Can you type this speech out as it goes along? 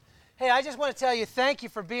Hey, I just want to tell you thank you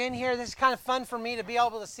for being here. This is kind of fun for me to be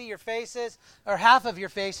able to see your faces, or half of your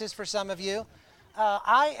faces for some of you.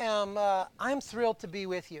 I'm thrilled to be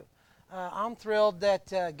with you. I'm thrilled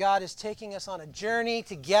that God is taking us on a journey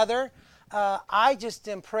together. I just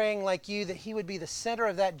am praying like you that He would be the center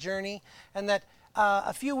of that journey, and that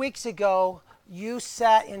a few weeks ago you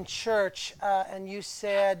sat in church and you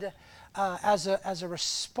said, as a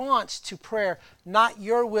response to prayer, not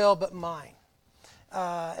your will but mine.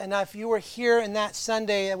 And if you were here in that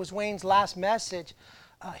Sunday, it was Wayne's last message.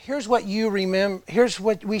 Here's what you remember. Here's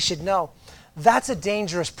what we should know. That's a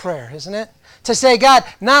dangerous prayer, isn't it? To say, God,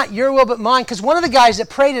 not your will but mine. Because one of the guys that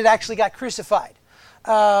prayed it actually got crucified.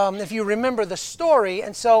 If you remember the story.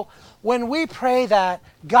 And so when we pray that,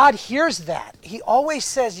 God hears that. He always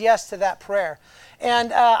says yes to that prayer.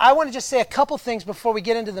 And I want to just say a couple things before we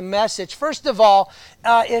get into the message. First of all,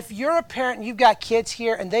 if you're a parent and you've got kids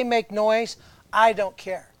here and they make noise, I don't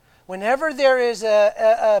care. Whenever there is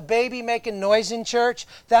a baby making noise in church,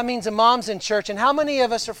 that means a mom's in church. And how many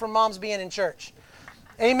of us are for moms being in church?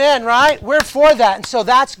 Amen, right? We're for that. And so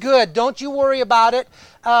that's good. Don't you worry about it.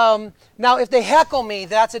 Now, if they heckle me,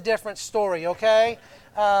 that's a different story, okay?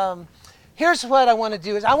 Here's what I want to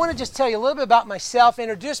do is I want to just tell you a little bit about myself,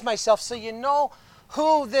 introduce myself so you know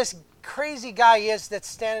who this crazy guy is that's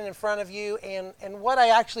standing in front of you and what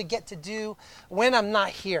I actually get to do when I'm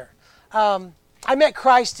not here. I met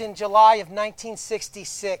Christ in July of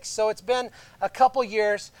 1966, so it's been a couple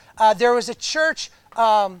years. There was a church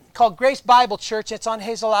called Grace Bible Church. It's on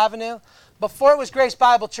Hazel Avenue. Before it was Grace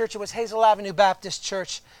Bible Church, it was Hazel Avenue Baptist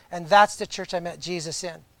Church, and that's the church I met Jesus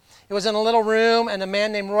in. It was in a little room, and a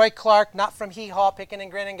man named Roy Clark, not from Hee Haw, picking and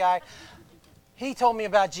grinning guy, he told me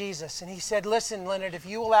about Jesus, and he said, listen, Leonard, if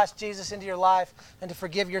you will ask Jesus into your life and to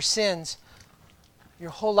forgive your sins, your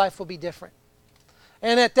whole life will be different.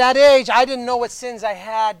 And at that age, I didn't know what sins I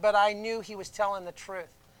had, but I knew he was telling the truth.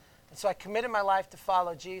 And so I committed my life to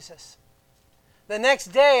follow Jesus. The next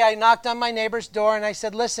day, I knocked on my neighbor's door and I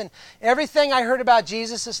said, listen, everything I heard about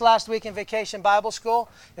Jesus this last week in Vacation Bible School,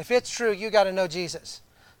 if it's true, you got to know Jesus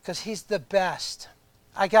because he's the best.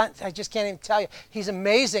 I just can't even tell you. He's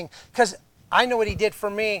amazing because I know what he did for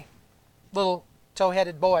me, little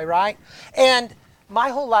toe-headed boy, right? And my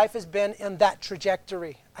whole life has been in that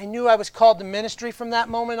trajectory. I knew I was called to ministry from that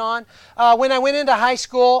moment on. When I went into high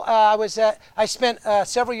school, I spent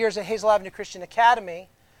several years at Hazel Avenue Christian Academy,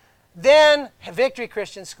 then Victory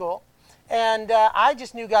Christian School, and I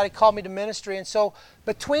just knew God had called me to ministry. And so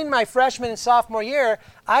between my freshman and sophomore year,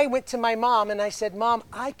 I went to my mom and I said, Mom,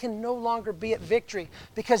 I can no longer be at Victory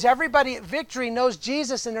because everybody at Victory knows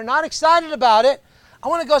Jesus and they're not excited about it. I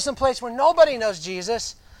want to go someplace where nobody knows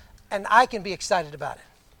Jesus and I can be excited about it.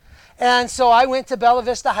 And so I went to Bella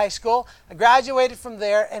Vista High School. I graduated from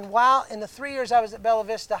there. And while in the 3 years I was at Bella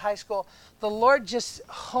Vista High School, the Lord just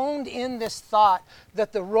honed in this thought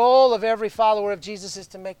that the role of every follower of Jesus is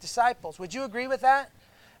to make disciples. Would you agree with that?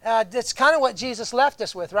 That's kind of what Jesus left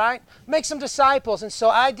us with, right? Make some disciples. And so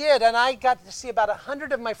I did. And I got to see about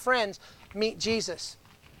 100 of my friends meet Jesus.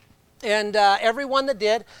 And everyone that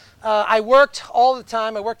did, I worked all the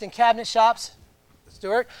time. I worked in cabinet shops.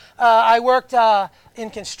 Stuart. I worked in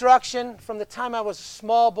construction from the time I was a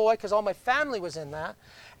small boy because all my family was in that.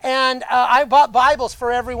 And I bought Bibles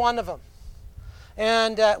for every one of them.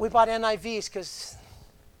 And we bought NIVs because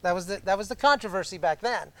that was the controversy back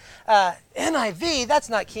then. NIV, that's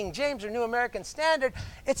not King James or New American Standard.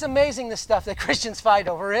 It's amazing the stuff that Christians fight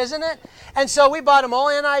over, isn't it? And so we bought them all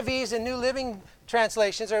NIVs and New Living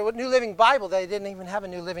Translations, or New Living Bible. They didn't even have a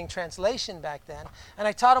New Living Translation back then. And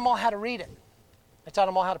I taught them all how to read it. I taught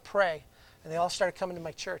them all how to pray, and they all started coming to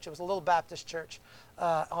my church. It was a little Baptist church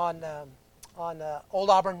on Old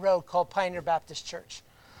Auburn Road called Pioneer Baptist Church.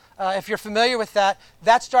 If you're familiar with that,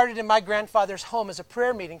 that started in my grandfather's home as a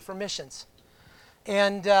prayer meeting for missions.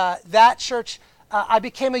 And that church, I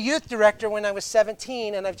became a youth director when I was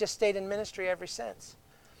 17, and I've just stayed in ministry ever since.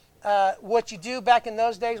 What you do back in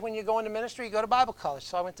those days when you go into ministry, you go to Bible college.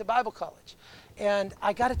 So I went to Bible college. And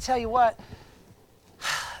I got to tell you what,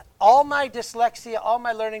 all my dyslexia, all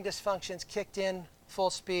my learning dysfunctions kicked in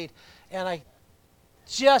full speed. And I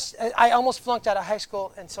almost flunked out of high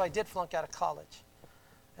school, and so I did flunk out of college.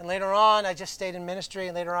 And later on, I just stayed in ministry,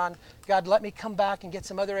 and later on, God let me come back and get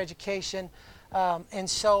some other education. And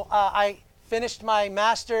so I finished my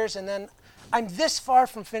master's, and then I'm this far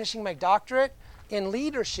from finishing my doctorate in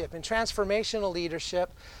leadership, in transformational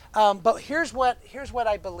leadership. But here's what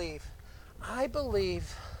I believe. I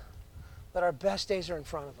believe that our best days are in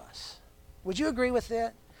front of us. Would you agree with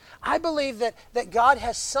that? I believe that God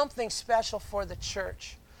has something special for the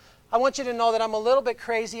church. I want you to know that I'm a little bit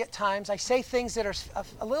crazy at times. I say things that are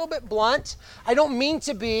a little bit blunt. I don't mean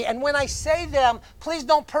to be. And when I say them, please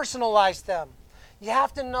don't personalize them. You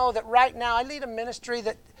have to know that right now I lead a ministry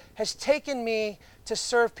that has taken me to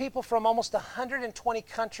serve people from almost 120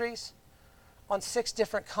 countries on 6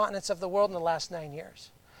 different continents of the world in the last 9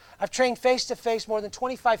 years. I've trained face-to-face more than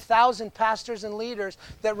 25,000 pastors and leaders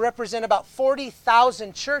that represent about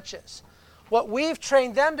 40,000 churches. What we've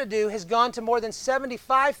trained them to do has gone to more than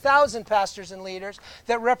 75,000 pastors and leaders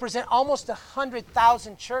that represent almost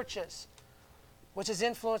 100,000 churches, which has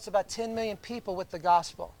influenced about 10 million people with the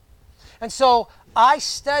gospel. And so I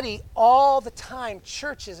study all the time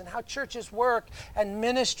churches and how churches work and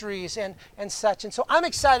ministries and such. And so I'm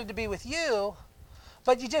excited to be with you,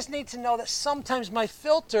 but you just need to know that sometimes my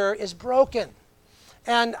filter is broken.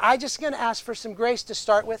 And I'm just going to ask for some grace to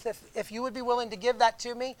start with, if you would be willing to give that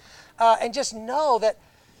to me. And just know that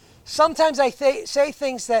sometimes I say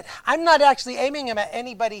things that I'm not actually aiming them at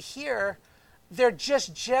anybody here. They're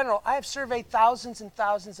just general. I have surveyed thousands and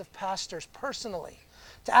thousands of pastors personally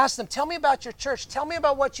to ask them, tell me about your church. Tell me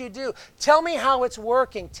about what you do. Tell me how it's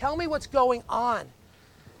working. Tell me what's going on.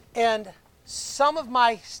 And some of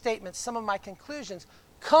my statements, some of my conclusions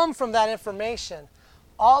come from that information.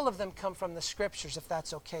 All of them come from the scriptures, if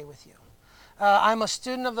that's okay with you. I'm a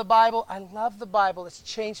student of the Bible. I love the Bible. It's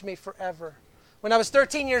changed me forever. When I was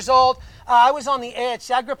 13 years old, I was on the edge.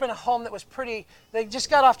 See, I grew up in a home that was they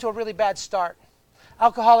just got off to a really bad start.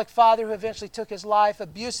 Alcoholic father who eventually took his life,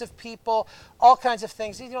 abusive people, all kinds of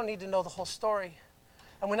things. You don't need to know the whole story.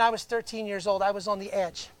 And when I was 13 years old, I was on the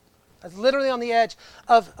edge. I was literally on the edge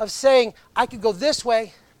of saying, I could go this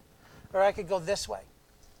way or I could go this way.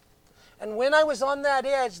 And when I was on that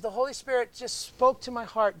edge, the Holy Spirit just spoke to my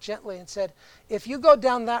heart gently and said, if you go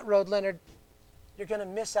down that road, Leonard, you're going to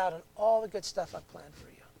miss out on all the good stuff I've planned for you.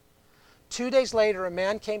 2 days later, a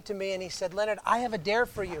man came to me and he said, Leonard, I have a dare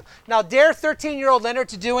for you. Now, dare 13-year-old Leonard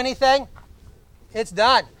to do anything? It's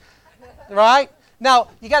done. Right? Now,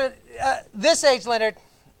 you got to, this age, Leonard,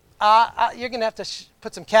 you're going to have to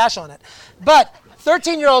put some cash on it. But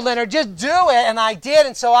 13-year-old Leonard, just do it, and I did.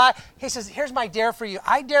 And so he says, here's my dare for you.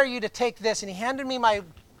 I dare you to take this. And he handed me my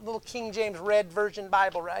little King James Red Version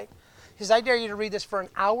Bible, right? He says, I dare you to read this for an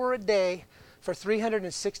hour a day for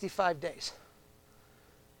 365 days.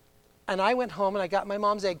 And I went home and I got my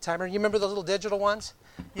mom's egg timer. You remember those little digital ones?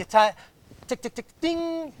 You tick, tick, tick,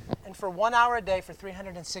 ding. And for 1 hour a day for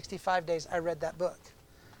 365 days, I read that book.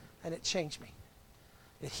 And it changed me.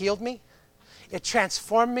 It healed me. It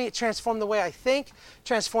transformed me. It transformed the way I think,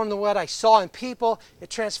 transformed the way I saw in people. It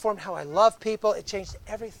transformed how I love people. It changed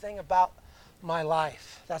everything about my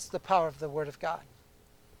life. That's the power of the Word of God.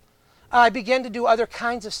 I began to do other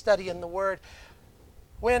kinds of study in the Word.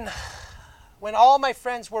 When all my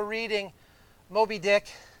friends were reading Moby Dick,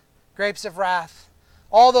 Grapes of Wrath,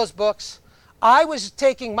 all those books, I was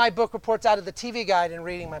taking my book reports out of the TV guide and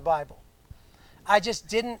reading my Bible. I just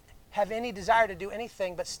didn't have any desire to do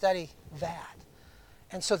anything but study that.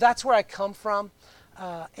 And so that's where I come from.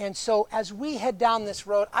 And so as we head down this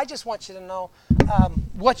road, I just want you to know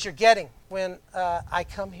what you're getting when I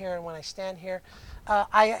come here and when I stand here.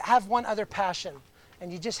 I have one other passion,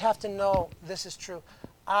 and you just have to know this is true.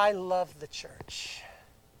 I love the church.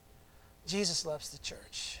 Jesus loves the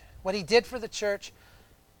church. What he did for the church,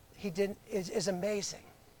 is amazing.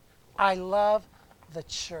 I love the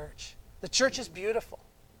church. The church is beautiful.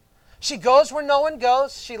 She goes where no one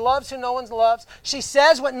goes. She loves who no one loves. She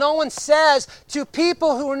says what no one says to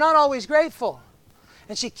people who are not always grateful.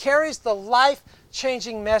 And she carries the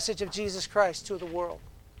life-changing message of Jesus Christ to the world.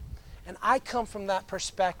 And I come from that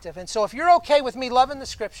perspective. And so if you're okay with me loving the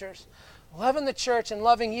Scriptures, loving the church, and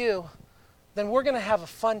loving you, then we're going to have a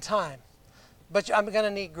fun time. But I'm going to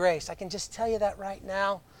need grace. I can just tell you that right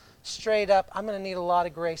now, straight up. I'm going to need a lot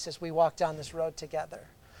of grace as we walk down this road together.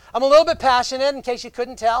 I'm a little bit passionate, in case you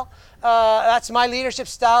couldn't tell. That's my leadership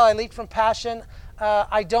style. I lead from passion.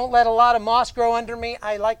 I don't let a lot of moss grow under me.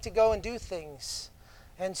 I like to go and do things.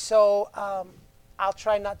 And so I'll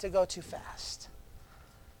try not to go too fast.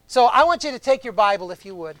 So I want you to take your Bible, if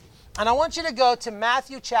you would. And I want you to go to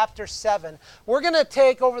Matthew chapter 7. We're going to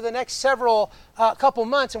take over the next couple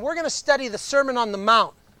months, and we're going to study the Sermon on the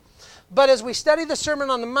Mount. But as we study the Sermon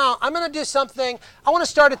on the Mount, I'm going to do something. I want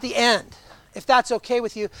to start at the end, if that's okay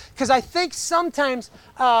with you, because I think sometimes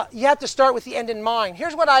you have to start with the end in mind.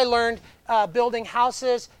 Here's what I learned building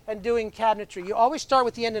houses and doing cabinetry. You always start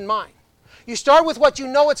with the end in mind. You start with what you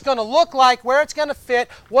know it's going to look like, where it's going to fit,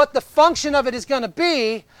 what the function of it is going to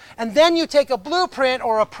be, and then you take a blueprint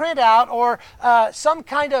or a printout or some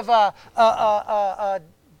kind of a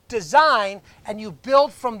design, and you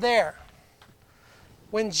build from there.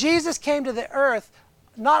 When Jesus came to the earth,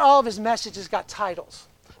 not all of his messages got titles.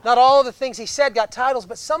 Not all of the things he said got titles,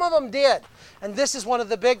 but some of them did. And this is one of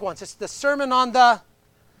the big ones. It's the Sermon on the...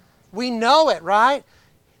 We know it, right?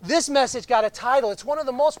 This message got a title. It's one of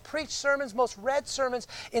the most preached sermons, most read sermons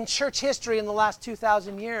in church history in the last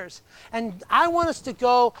 2,000 years. And I want us to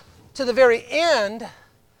go to the very end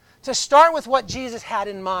to start with what Jesus had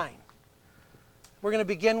in mind. We're going to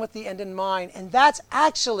begin with the end in mind. And that's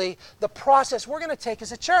actually the process we're going to take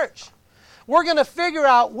as a church. We're going to figure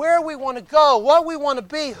out where we want to go, what we want to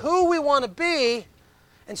be, who we want to be,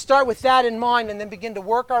 and start with that in mind and then begin to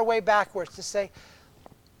work our way backwards to say,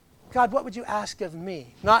 God, what would you ask of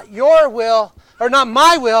me? Not your will, or not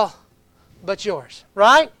my will, but yours,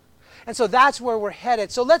 right? And so that's where we're headed.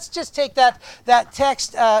 So let's just take that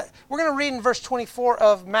text. We're going to read in verse 24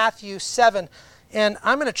 of Matthew 7. And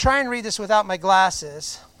I'm going to try and read this without my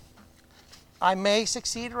glasses. I may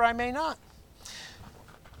succeed or I may not.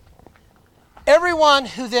 Everyone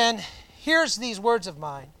who then hears these words of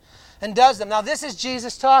mine and does them. Now this is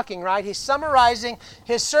Jesus talking, right? He's summarizing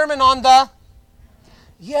his sermon on the...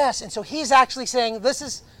 Yes, and so he's actually saying, this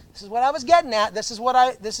is what I was getting at. This is what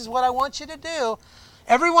I want you to do.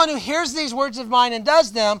 Everyone who hears these words of mine and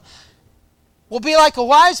does them will be like a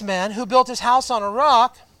wise man who built his house on a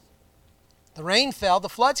rock. The rain fell, the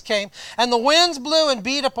floods came, and the winds blew and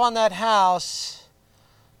beat upon that house,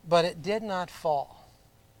 but it did not fall.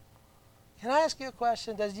 Can I ask you a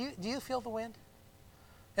question? Do you feel the wind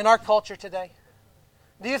in our culture today?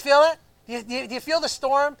 Do you feel it? Do you feel the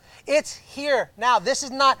storm? It's here now. This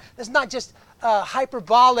is not just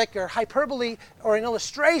hyperbolic or hyperbole or an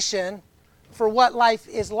illustration for what life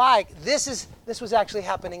is like. This was actually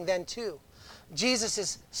happening then too. Jesus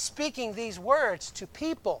is speaking these words to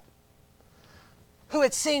people who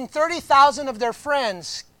had seen 30,000 of their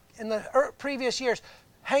friends in the previous years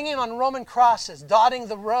hanging on Roman crosses, dotting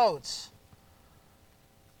the roads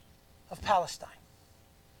of Palestine.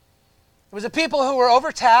 It was a people who were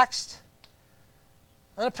overtaxed,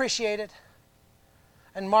 unappreciated,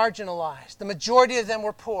 and marginalized. The majority of them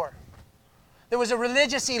were poor. There was a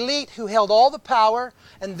religious elite who held all the power,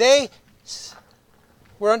 and they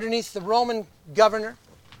were underneath the Roman governor.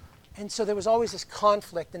 And so there was always this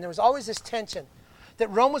conflict, and there was always this tension that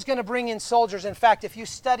Rome was going to bring in soldiers. In fact, if you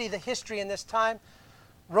study the history in this time,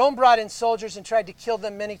 Rome brought in soldiers and tried to kill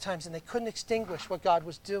them many times, and they couldn't extinguish what God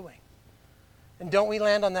was doing. And don't we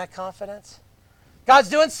land on that confidence? God's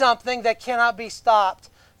doing something that cannot be stopped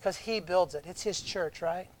because he builds it. It's his church,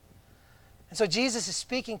 right? And so Jesus is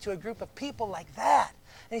speaking to a group of people like that.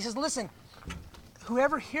 And he says, listen,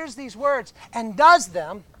 whoever hears these words and does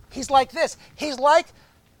them, he's like this. He's like,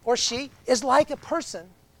 or she is like a person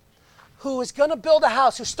who is going to build a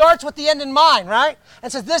house, who starts with the end in mind, right?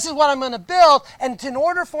 And says, this is what I'm going to build. And in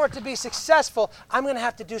order for it to be successful, I'm going to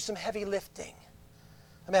have to do some heavy lifting.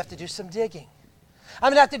 I'm going to have to do some digging.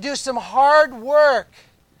 I'm going to have to do some hard work.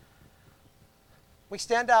 We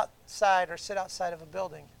stand outside or sit outside of a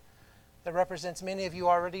building that represents, many of you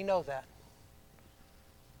already know that.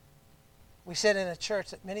 We sit in a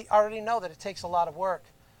church that many already know that it takes a lot of work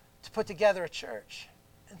to put together a church.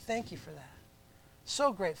 And thank you for that.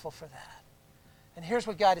 So grateful for that. And here's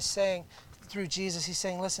what God is saying through Jesus. He's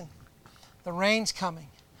saying, listen, the rain's coming,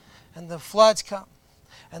 and the floods come,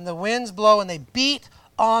 and the winds blow, and they beat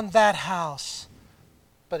on that house.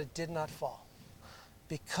 But it did not fall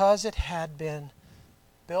because it had been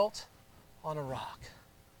built on a rock.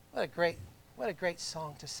 What a great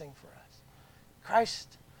song to sing for us.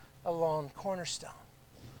 Christ alone, cornerstone.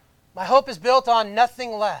 My hope is built on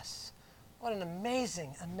nothing less. What an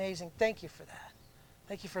amazing, amazing, thank you for that.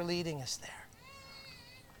 Thank you for leading us there.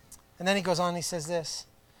 And then he goes on and he says this.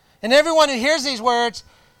 And everyone who hears these words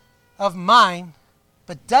of mine,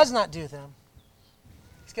 but does not do them,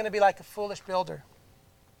 he's going to be like a foolish builder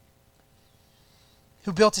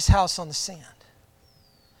who built his house on the sand.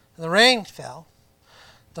 And the rain fell,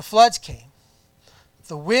 the floods came,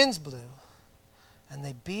 the winds blew, and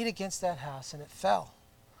they beat against that house, and it fell.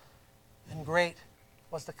 And great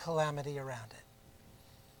was the calamity around it.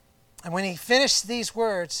 And when he finished these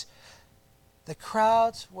words, the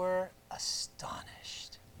crowds were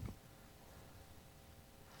astonished.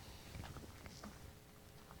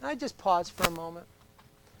 I just pause for a moment.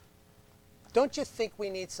 Don't you think we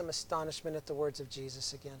need some astonishment at the words of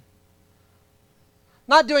Jesus again?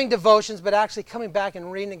 Not doing devotions, but actually coming back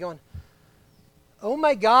and reading and going, oh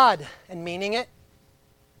my God, and meaning it.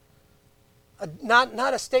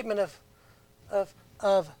 Not a statement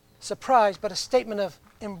of surprise, but a statement of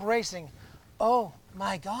embracing. Oh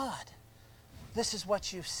my God, this is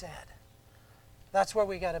what you've said. That's where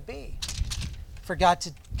we got to be. for God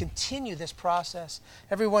to continue this process.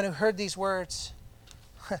 Everyone who heard these words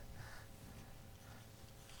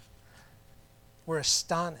were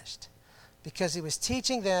astonished, because he was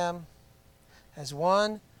teaching them as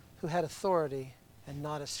one who had authority and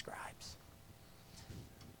not as scribes.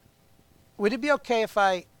 Would it be okay if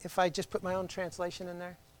I just put my own translation in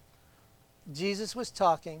there? Jesus was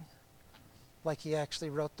talking like he actually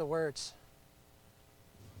wrote the words.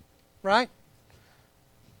 Right?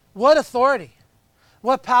 What authority,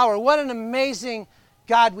 what power, what an amazing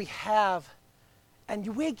God we have.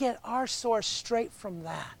 And we get our source straight from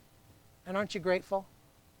that. And aren't you grateful?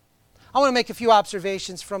 I want to make a few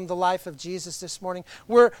observations from the life of Jesus this morning.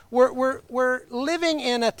 We're living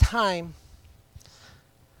in a time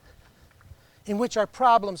in which our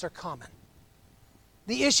problems are common.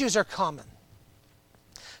 The issues are common.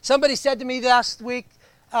 Somebody said to me last week,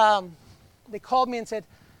 they called me and said,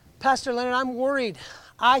 Pastor Leonard, I'm worried.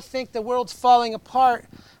 I think the world's falling apart.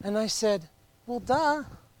 And I said, well, duh.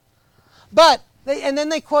 But, and then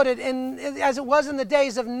they quoted, and as it was in the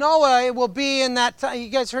days of Noah, it will be in that time. You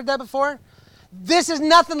guys heard that before? This is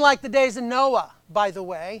nothing like the days of Noah, by the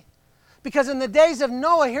way. Because in the days of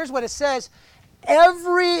Noah, here's what it says.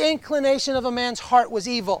 Every inclination of a man's heart was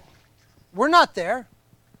evil. We're not there.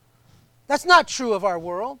 That's not true of our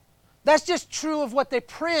world. That's just true of what they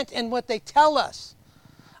print and what they tell us.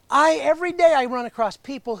 Every day I run across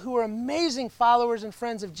people who are amazing followers and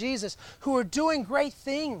friends of Jesus, who are doing great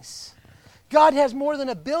things. God has more than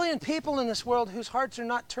 1 billion people in this world whose hearts are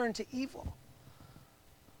not turned to evil.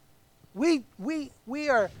 We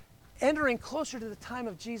are entering closer to the time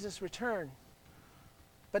of Jesus' return,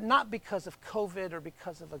 but not because of COVID or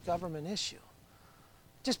because of a government issue.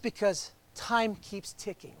 Just because time keeps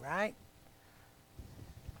ticking, right?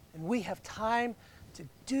 And we have time to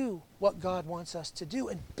do what God wants us to do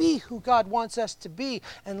and be who God wants us to be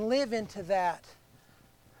and live into that.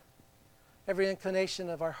 Every inclination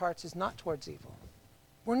of our hearts is not towards evil.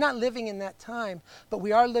 We're not living in that time, but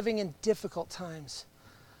we are living in difficult times.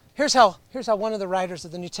 Here's how one of the writers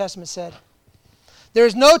of the New Testament said, there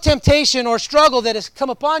is no temptation or struggle that has come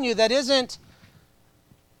upon you that isn't,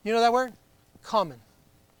 you know that word? Common.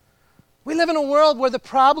 We live in a world where the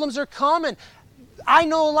problems are common. I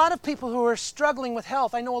know a lot of people who are struggling with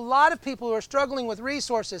health. I know a lot of people who are struggling with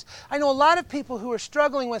resources. I know a lot of people who are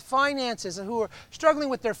struggling with finances and who are struggling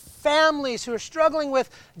with their families, who are struggling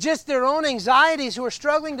with just their own anxieties, who are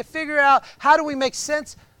struggling to figure out how do we make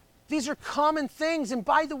sense. These are common things. And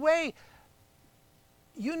by the way,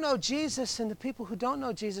 you know Jesus, and the people who don't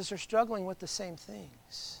know Jesus are struggling with the same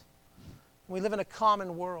things. We live in a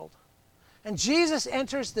common world. And Jesus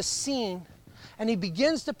enters the scene and he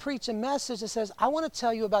begins to preach a message that says, I want to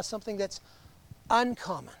tell you about something that's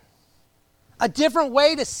uncommon. A different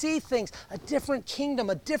way to see things, a different kingdom,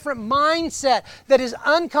 a different mindset that is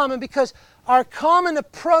uncommon, because our common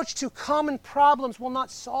approach to common problems will not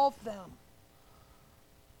solve them.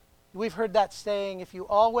 We've heard that saying, if you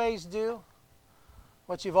always do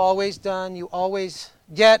what you've always done, you always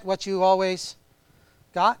get what you always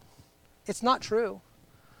got. It's not true.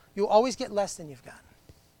 You always get less than you've gotten.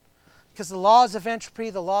 Because the laws of entropy,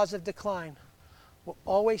 the laws of decline, will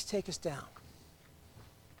always take us down.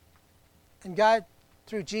 And God,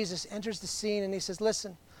 through Jesus, enters the scene and he says,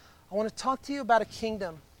 listen, I want to talk to you about a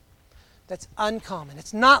kingdom that's uncommon.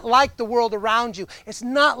 It's not like the world around you. It's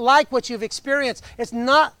not like what you've experienced. It's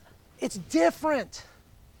different.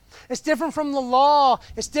 It's different from the law.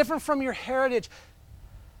 It's different from your heritage.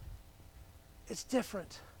 It's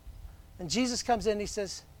different. And Jesus comes in and he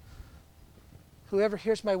says, whoever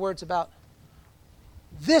hears my words about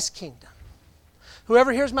this kingdom,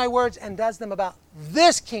 whoever hears my words and does them about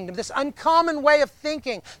this kingdom, this uncommon way of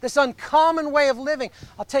thinking, this uncommon way of living,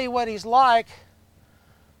 I'll tell you what he's like.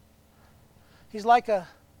 He's like a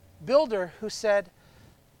builder who said,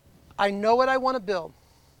 I know what I want to build,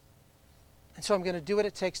 and so I'm going to do what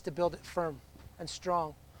it takes to build it firm and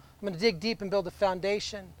strong. I'm going to dig deep and build a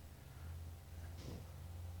foundation,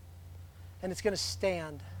 and it's going to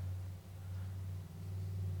stand.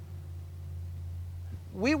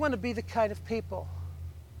 We want to be the kind of people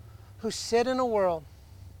who sit in a world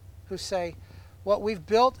who say, what we've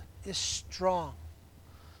built is strong.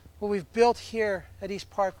 What we've built here at East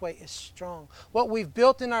Parkway is strong. What we've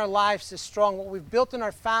built in our lives is strong. What we've built in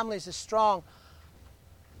our families is strong.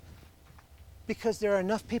 Because there are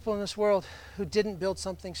enough people in this world who didn't build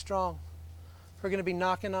something strong, who are going to be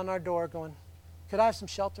knocking on our door going, could I have some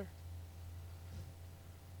shelter?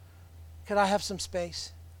 Could I have some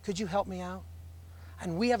space? Could you help me out?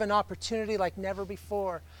 And we have an opportunity like never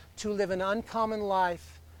before to live an uncommon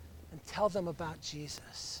life and tell them about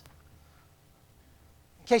Jesus.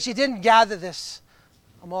 In case you didn't gather this,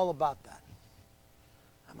 I'm all about that.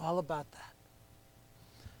 I'm all about that.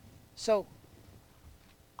 So,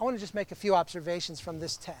 I want to just make a few observations from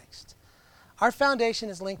this text. Our foundation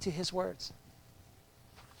is linked to His words.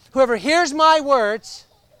 Whoever hears my words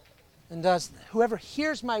and does them. Whoever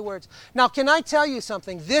hears my words. Now, can I tell you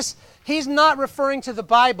something? He's not referring to the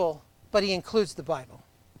Bible, but he includes the Bible.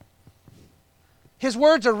 His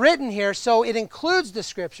words are written here, so it includes the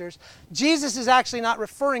Scriptures. Jesus is actually not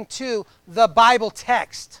referring to the Bible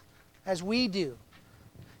text as we do.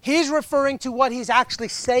 He's referring to what He's actually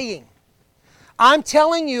saying. I'm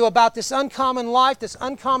telling you about this uncommon life, this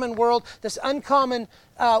uncommon world, this uncommon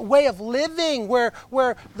way of living where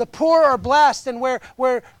the poor are blessed and where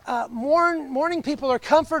mourning people are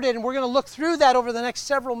comforted, and we're going to look through that over the next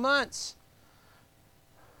several months.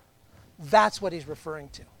 That's what He's referring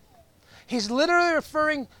to. He's literally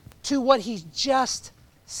referring to what He's just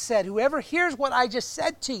said. Whoever hears what I just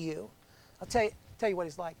said to you, I'll tell you what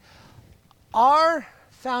He's like. Our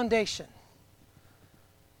foundation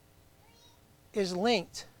is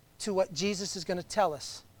linked to what Jesus is going to tell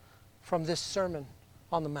us from this Sermon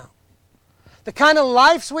on the Mount. The kind of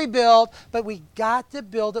lives we build, but we got to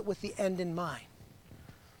build it with the end in mind.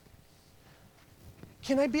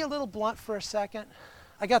 Can I be a little blunt for a second?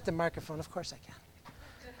 I got the microphone, of course I can.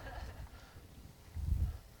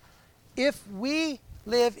 If we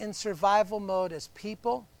live in survival mode as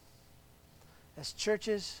people, as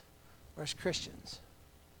churches, or as Christians,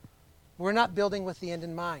 we're not building with the end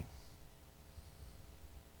in mind.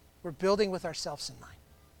 We're building with ourselves in mind.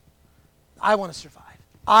 I want to survive.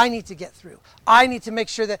 I need to get through. I need to make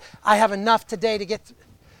sure that I have enough today to get through.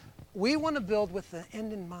 We want to build with the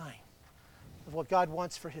end in mind of what God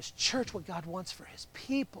wants for His church, what God wants for His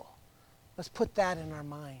people. Let's put that in our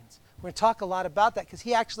minds. We're going to talk a lot about that because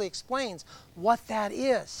He actually explains what that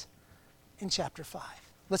is in chapter 5.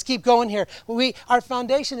 Let's keep going here. Our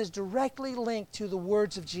foundation is directly linked to the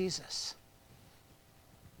words of Jesus.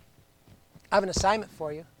 I have an assignment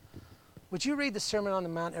for you. Would you read the Sermon on the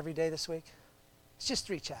Mount every day this week? It's just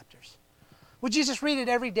 3 chapters. Would you just read it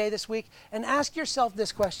every day this week and ask yourself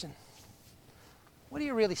this question? What are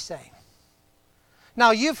you really saying?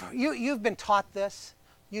 Now, you've been taught this.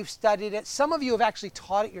 You've studied it. Some of you have actually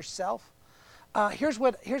taught it yourself. Here's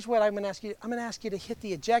what I'm going to ask you. I'm going to ask you to hit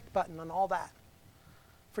the eject button on all that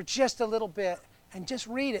for just a little bit and just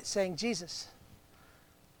read it saying, Jesus,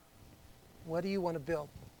 what do you want to build?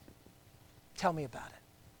 Tell me about it.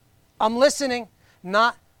 I'm listening,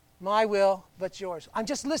 not my will, but yours. I'm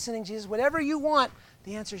just listening, Jesus. Whatever you want,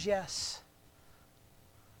 the answer is yes.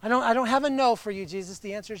 I don't have a no for you, Jesus.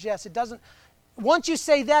 The answer is yes. It doesn't. Once you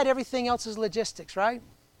say that, everything else is logistics, right?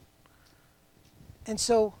 And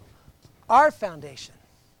so, our foundation,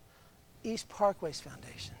 East Parkway's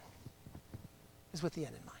foundation, is with the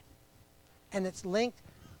end in mind. And it's linked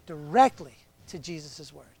directly to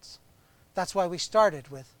Jesus' words. That's why we started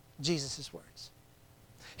with Jesus' words.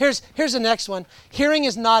 Here's the next one. Hearing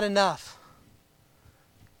is not enough.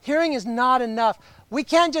 Hearing is not enough. We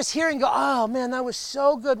can't just hear and go, oh man, that was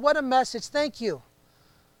so good. What a message. Thank you.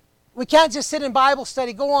 We can't just sit in Bible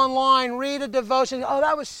study, go online, read a devotion. Oh,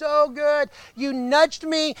 that was so good. You nudged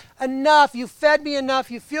me enough. You fed me enough.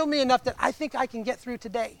 You fueled me enough that I think I can get through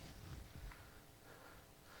today.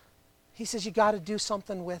 He says you got to do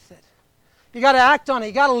something with it. You got to act on it.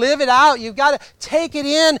 You got to live it out. You've got to take it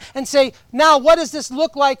in and say, now what does this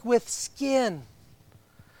look like with skin?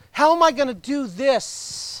 How am I going to do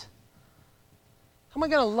this? How am I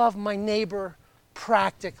going to love my neighbor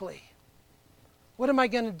practically? What am I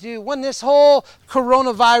going to do? When this whole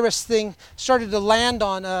coronavirus thing started to land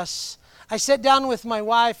on us, I sat down with my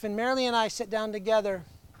wife, and Marilee and I sat down together,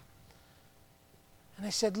 and I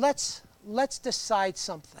said, let's decide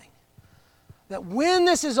something. That when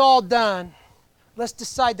this is all done, let's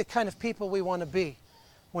decide the kind of people we want to be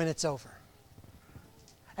when it's over.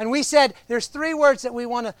 And we said there's 3 words that we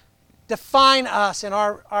want to define us in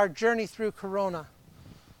our journey through coronavirus.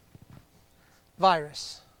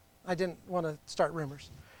 I didn't want to start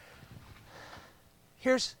rumors.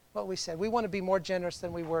 Here's what we said. We want to be more generous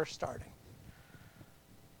than we were starting.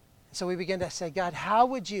 So we began to say, God, how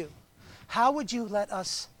would you let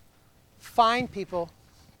us find people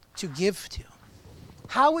to give to?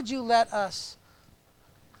 How would you let us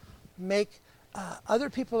make other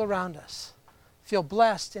people around us feel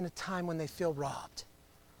blessed in a time when they feel robbed?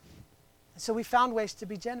 And so we found ways to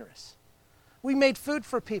be generous. We made food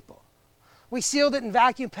for people. We sealed it and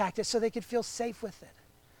vacuum packed it so they could feel safe with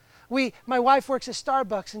it. My wife works at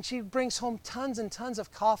Starbucks, and she brings home tons and tons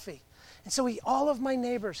of coffee. And so all of my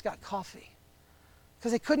neighbors got coffee.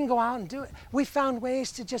 because they couldn't go out and do it. We found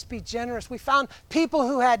ways to just be generous. We found people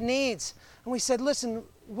who had needs, and we said, listen,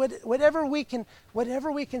 whatever we can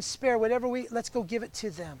spare, let's go give it to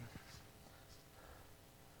them.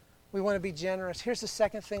 We want to be generous. Here's the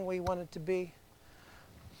second thing we wanted to be.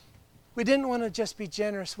 We didn't want to just be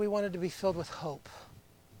generous. We wanted to be filled with hope.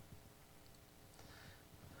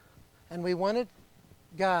 And we wanted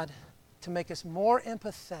God to make us more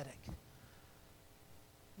empathetic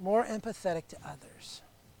to others.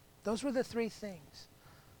 Those were the three things: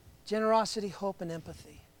 generosity, hope, and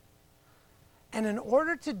empathy. And in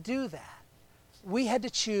order to do that, we had to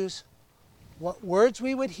choose what words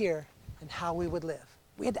we would hear and how we would live.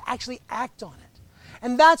 We had to actually act on it.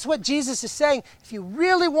 And that's what Jesus is saying. If you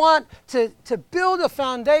really want to build a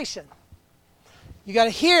foundation, you got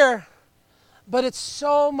to hear, but it's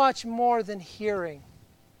so much more than hearing.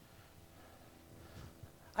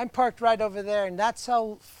 I'm parked right over there, and that's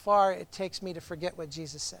how far it takes me to forget what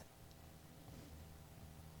Jesus said.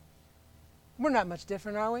 We're not much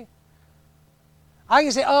different, are we? I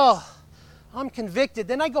can say, oh, I'm convicted.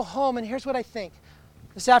 Then I go home, and here's what I think.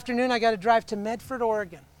 This afternoon, I got to drive to Medford,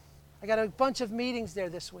 Oregon. I got a bunch of meetings there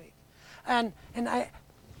this week. And I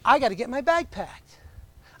got to get my bag packed.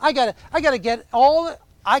 I got to get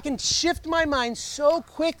I can shift my mind so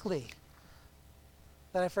quickly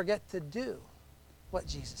that I forget to do what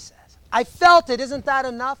Jesus says. I felt it. Isn't that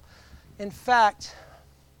enough? In fact,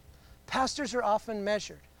 pastors are often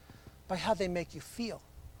measured by how they make you feel,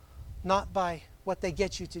 not by what they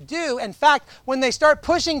get you to do. In fact, when they start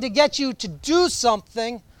pushing to get you to do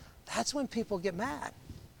something, that's when people get mad.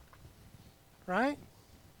 Right?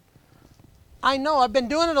 I know, I've been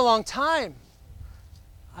doing it a long time.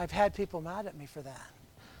 I've had people mad at me for that.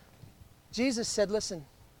 Jesus said, listen,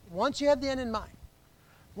 once you have the end in mind,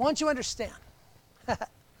 once you understand, I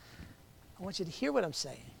want you to hear what I'm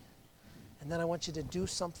saying, and then I want you to do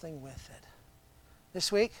something with it.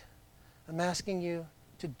 This week, I'm asking you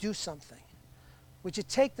to do something. Would you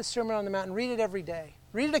take the Sermon on the Mount and read it every day?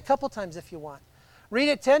 Read it a couple times if you want. Read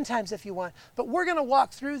it 10 times if you want. But we're going to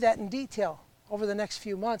walk through that in detail over the next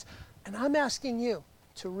few months. And I'm asking you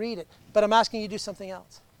to read it. But I'm asking you to do something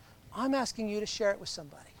else. I'm asking you to share it with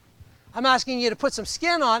somebody. I'm asking you to put some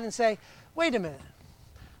skin on and say, wait a minute.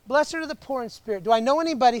 Blessed are the poor in spirit. Do I know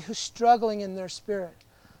anybody who's struggling in their spirit?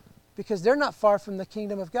 Because they're not far from the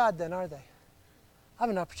kingdom of God then, are they? I have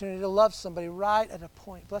an opportunity to love somebody right at a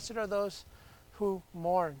point. Blessed are those who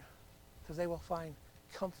mourn, because they will find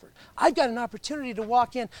comfort. I've got an opportunity to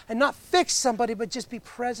walk in and not fix somebody, but just be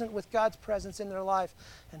present with God's presence in their life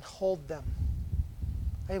and hold them.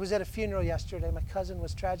 I was at a funeral yesterday. My cousin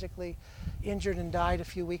was tragically injured and died a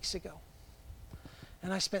few weeks ago.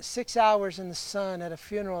 And I spent 6 hours in the sun at a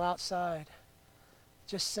funeral outside,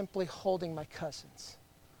 just simply holding my cousins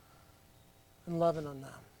and loving on them.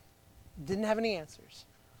 Didn't have any answers.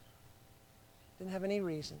 Didn't have any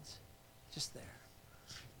reasons. Just there.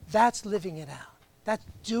 That's living it out. That's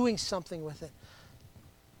doing something with it.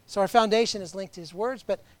 So our foundation is linked to His words,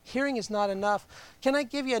 but hearing is not enough. Can I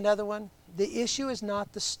give you another one? The issue is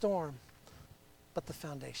not the storm, but the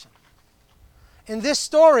foundation. In this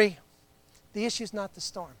story, the issue is not the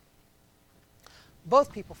storm.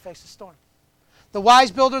 Both people face a storm. The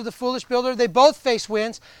wise builder, the foolish builder, they both face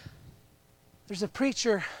winds. There's a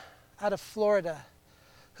preacher out of Florida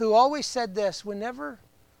who always said this: whenever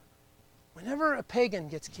a pagan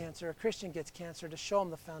gets cancer, a Christian gets cancer, to show them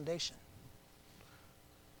the foundation.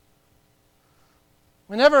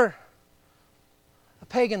 Whenever a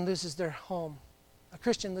pagan loses their home, a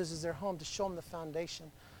Christian loses their home, to show them the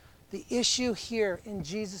foundation. The issue here in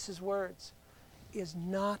Jesus' words is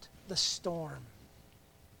not the storm.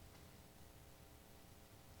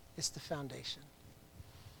 It's the foundation.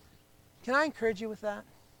 Can I encourage you with that?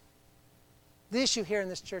 The issue here in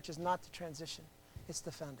this church is not the transition. It's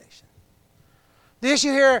the foundation. The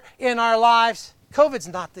issue here in our lives, COVID's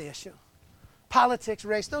not the issue. Politics,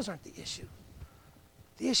 race, those aren't the issue.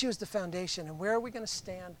 The issue is the foundation, and where are we going to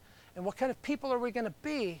stand, and what kind of people are we going to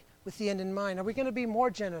be with the end in mind? Are we going to be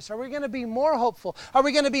more generous? Are we going to be more hopeful? Are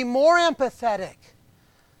we going to be more empathetic?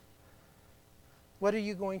 What are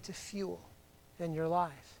you going to fuel in your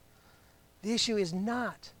life? The issue is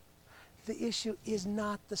not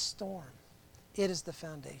the storm. It is the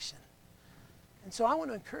foundation. And so I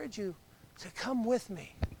want to encourage you to come with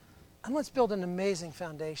me, and let's build an amazing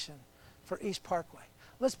foundation for East Parkway.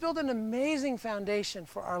 Let's build an amazing foundation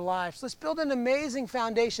for our lives. Let's build an amazing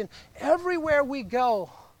foundation everywhere we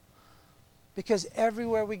go, because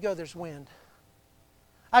everywhere we go there's wind.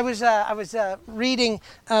 I was reading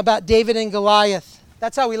about David and Goliath.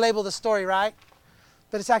 That's how we label the story, right?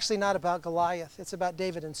 But it's actually not about Goliath. It's about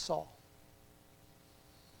David and Saul.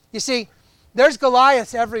 You see, there's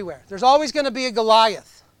Goliaths everywhere. There's always going to be a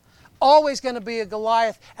Goliath. Always going to be a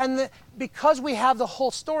Goliath. And because we have the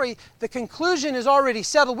whole story, the conclusion is already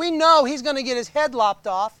settled. We know he's going to get his head lopped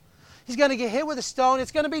off. He's going to get hit with a stone.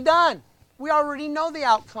 It's going to be done. We already know the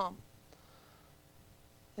outcome.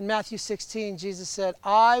 In Matthew 16, Jesus said,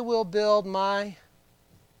 I will build my...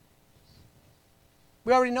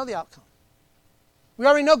 We already know the outcome. We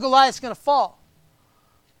already know Goliath's going to fall.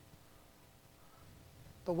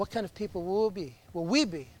 But what kind of people will we be? Will we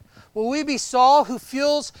be? Will we be Saul, who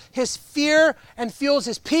fuels his fear and fuels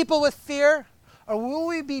his people with fear? Or will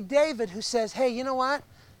we be David, who says, hey, you know what?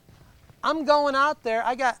 I'm going out there.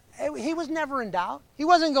 He was never in doubt. He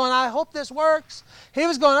wasn't going, I hope this works. He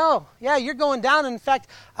was going, oh, yeah, you're going down. In fact,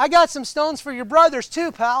 I got some stones for your brothers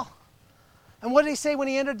too, pal. And what did he say when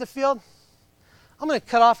he entered the field? I'm going to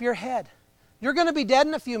cut off your head. You're going to be dead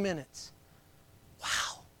in a few minutes.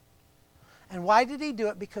 Wow. And why did he do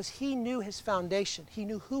it? Because he knew his foundation. He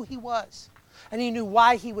knew who he was. And he knew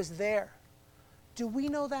why he was there. Do we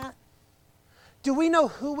know that? Do we know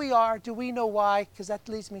who we are? Do we know why? Because that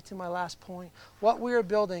leads me to my last point. What we are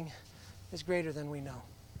building is greater than we know.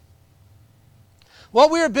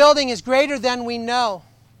 What we are building is greater than we know.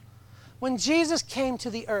 When Jesus came to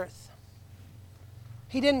the earth,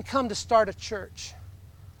 he didn't come to start a church.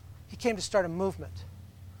 He came to start a movement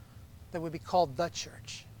that would be called the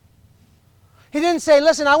church. He didn't say,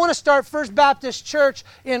 listen, I want to start First Baptist Church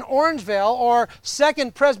in Orangevale or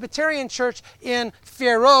Second Presbyterian Church in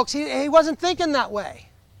Fair Oaks. He wasn't thinking that way.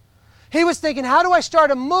 He was thinking, how do I start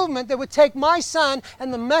a movement that would take my son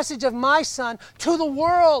and the message of my son to the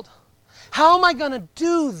world? How am I going to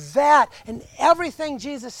do that? And everything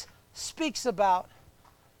Jesus speaks about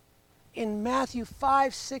in Matthew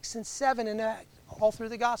 5, 6, and 7, and all through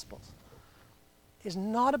the Gospels, is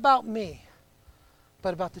not about me,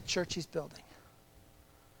 but about the church he's building.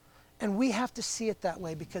 And we have to see it that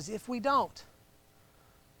way, because if we don't,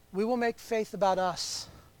 we will make faith about us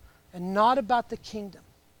and not about the kingdom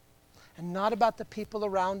and not about the people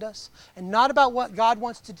around us and not about what God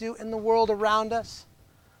wants to do in the world around us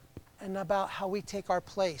and about how we take our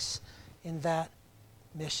place in that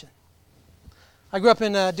mission. I grew up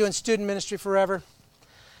in doing student ministry forever.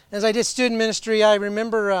 As I did student ministry, I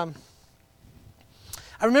remember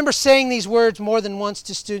saying these words more than once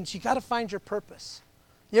to students. You got to find your purpose.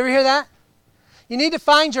 You ever hear that? You need to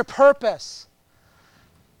find your purpose.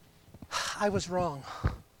 I was wrong.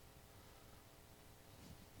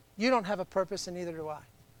 You don't have a purpose, and neither do I.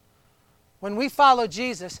 When we follow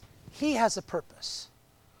Jesus, he has a purpose.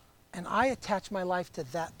 And I attach my life to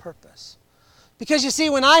that purpose. Because you see,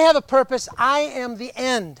 when I have a purpose, I am the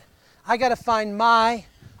end. I got to find my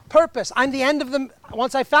purpose. I'm the end of them.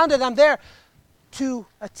 Once I found it, I'm there. To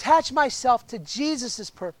attach myself to Jesus'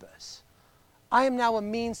 purpose, I am now a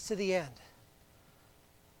means to the end.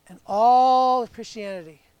 And all of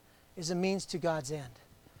Christianity is a means to God's end,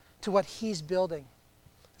 to what he's building.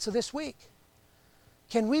 So this week,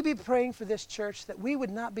 can we be praying for this church that we would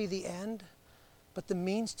not be the end, but the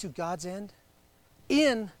means to God's end?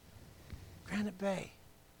 In Granite Bay,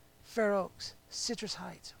 Fair Oaks, Citrus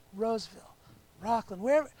Heights, Roseville, Rockland,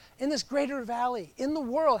 wherever, in this greater valley, in the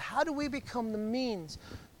world, how do we become the means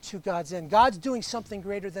to God's end? God's doing something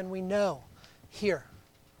greater than we know here.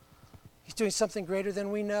 He's doing something greater than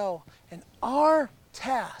we know. And our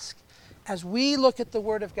task, as we look at the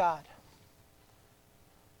Word of God,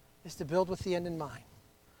 is to build with the end in mind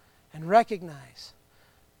and recognize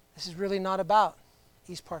this is really not about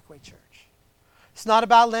East Parkway Church. It's not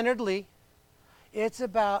about Leonard Lee. It's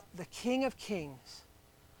about the King of Kings,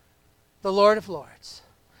 the Lord of Lords,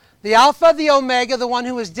 the Alpha, the Omega, the one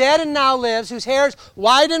who is dead and now lives, whose hair is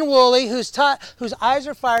white and woolly, whose eyes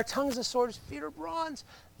are fire, tongue is a sword, his feet are bronze.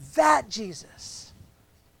 That Jesus,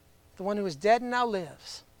 the one who is dead and now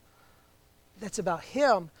lives, that's about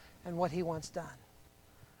him and what he wants done.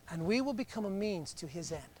 And we will become a means to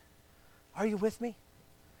his end. Are you with me?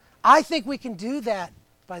 I think we can do that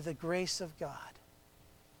by the grace of God.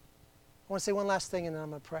 I want to say one last thing and then I'm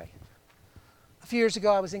going to pray. A few years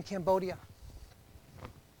ago, I was in Cambodia.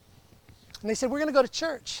 And they said, we're going to go to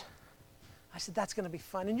church. I said, that's going to be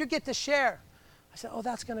fun. And you get to share. I said, oh,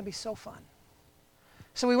 that's going to be so fun.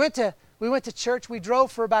 So we went to church. We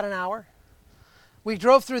drove for about an hour. We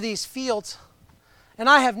drove through these fields. And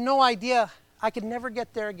I have no idea. I could never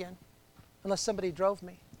get there again unless somebody drove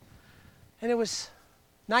me. And it was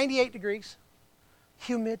 98 degrees,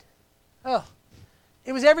 humid. Oh,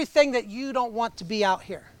 it was everything that you don't want to be out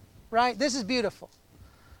here, right? This is beautiful.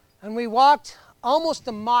 And we walked almost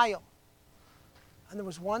a mile. And there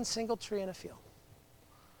was one single tree in a field.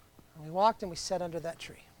 And we walked and we sat under that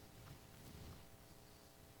tree.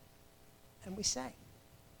 and we sang.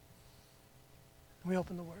 And we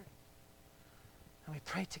opened the Word. And we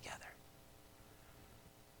prayed together.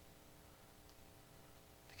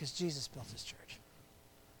 Because Jesus built His church.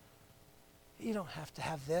 You don't have to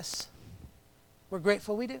have this. We're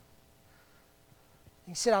grateful we do. You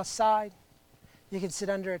can sit outside. You can sit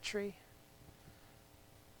under a tree.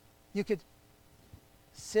 You could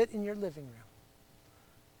sit in your living room.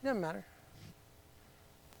 It doesn't matter.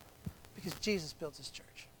 Because Jesus built His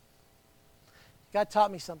church. God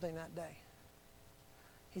taught me something that day.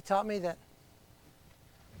 He taught me that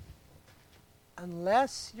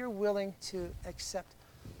unless you're willing to accept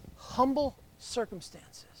humble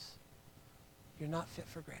circumstances, you're not fit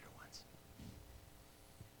for greater ones.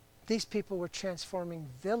 These people were transforming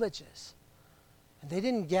villages. And they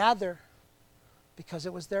didn't gather because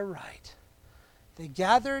it was their right. They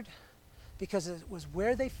gathered because it was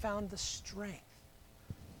where they found the strength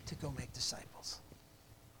to go make disciples.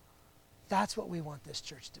 That's what we want this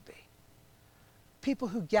church to be. People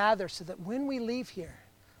who gather so that when we leave here,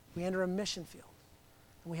 we enter a mission field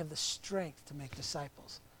and we have the strength to make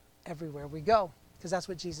disciples everywhere we go, because that's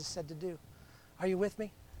what Jesus said to do. Are you with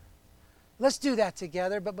me? Let's do that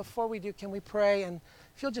together, but before we do, can we pray? And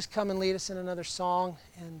if you'll just come and lead us in another song,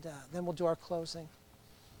 and then we'll do our closing.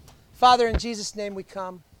 Father, in Jesus' name we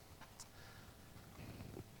come.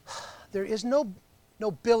 There is no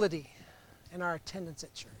nobility in our attendance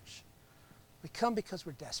at church. We come because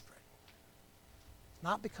we're desperate,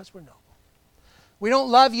 not because we're noble. We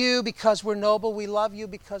don't love you because we're noble. We love you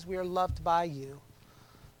because we are loved by you.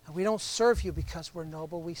 And we don't serve you because we're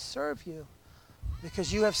noble. We serve you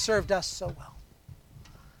because you have served us so well.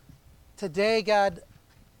 Today, God,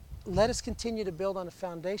 let us continue to build on a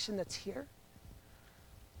foundation that's here.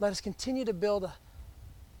 Let us continue to build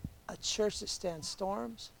a church that stands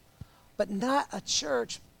storms, but not a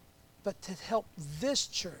church, but to help this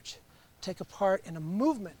church take a part in a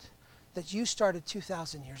movement that you started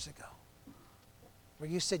 2,000 years ago, where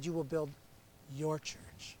you said you will build your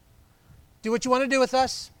church. Do what you want to do with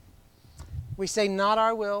us. We say, not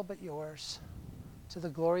our will, but yours, to the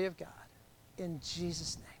glory of God. In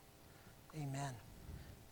Jesus' name, amen.